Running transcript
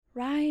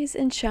Rise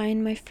and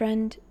shine, my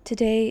friend.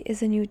 Today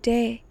is a new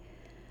day.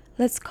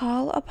 Let's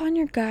call upon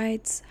your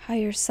guides,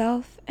 higher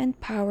self, and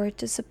power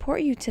to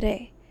support you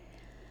today.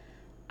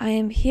 I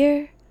am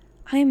here.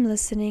 I am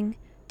listening.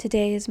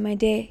 Today is my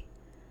day.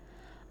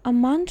 A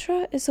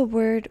mantra is a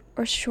word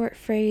or short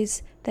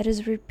phrase that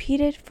is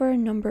repeated for a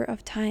number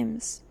of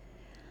times.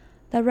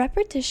 The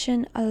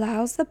repetition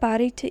allows the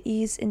body to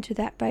ease into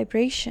that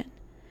vibration,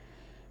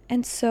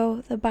 and so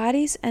the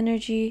body's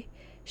energy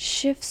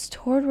shifts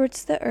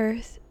towards the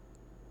earth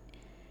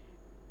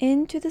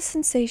into the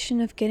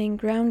sensation of getting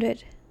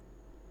grounded.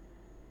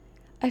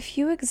 A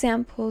few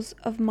examples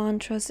of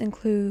mantras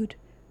include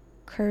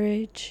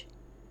courage,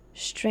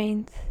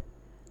 strength,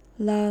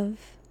 love,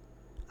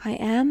 I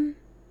am,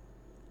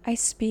 I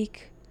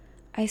speak,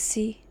 I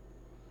see.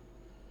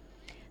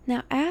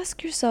 Now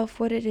ask yourself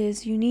what it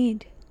is you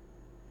need.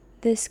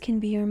 This can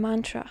be your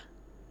mantra.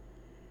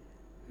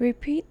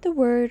 Repeat the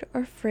word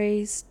or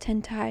phrase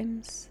 10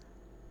 times.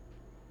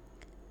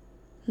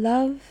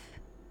 Love,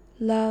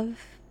 love,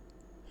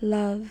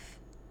 love,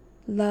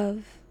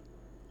 love,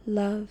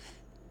 love.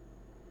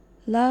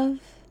 Love,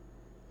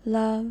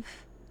 love,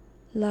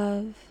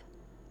 love,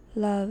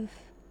 love,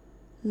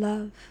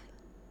 love.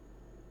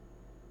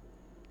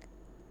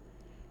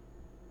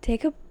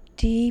 Take a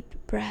deep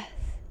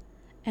breath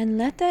and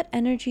let that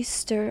energy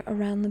stir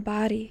around the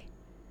body.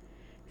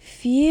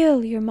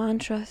 Feel your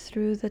mantra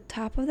through the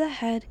top of the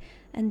head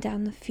and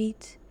down the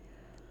feet,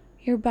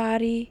 your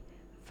body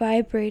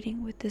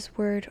vibrating with this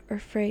word or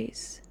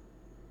phrase.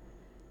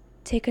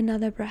 Take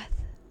another breath.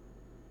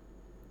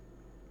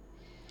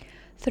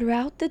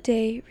 Throughout the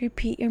day,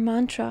 repeat your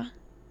mantra.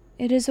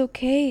 It is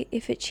okay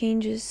if it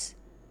changes,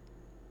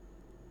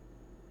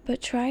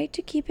 but try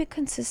to keep it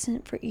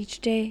consistent for each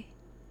day.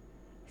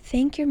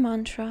 Thank your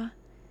mantra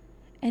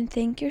and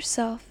thank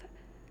yourself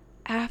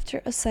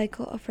after a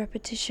cycle of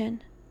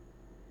repetition.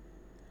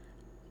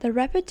 The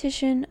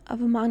repetition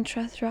of a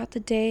mantra throughout the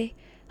day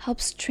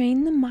helps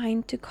train the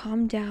mind to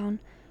calm down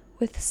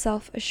with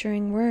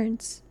self-assuring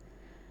words.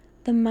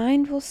 The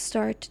mind will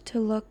start to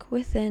look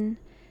within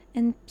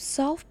and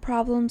solve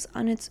problems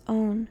on its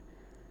own,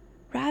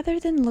 rather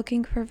than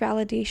looking for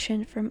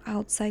validation from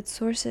outside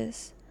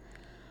sources.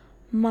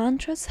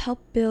 Mantras help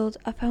build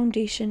a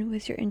foundation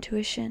with your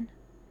intuition.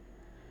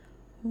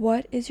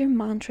 What is your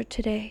mantra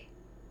today?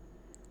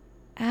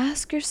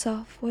 Ask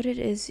yourself what it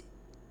is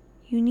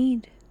you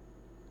need.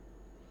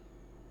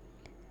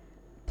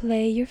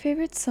 Play your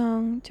favorite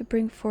song to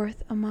bring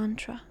forth a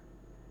mantra.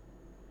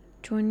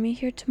 Join me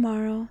here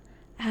tomorrow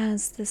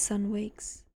as the sun wakes.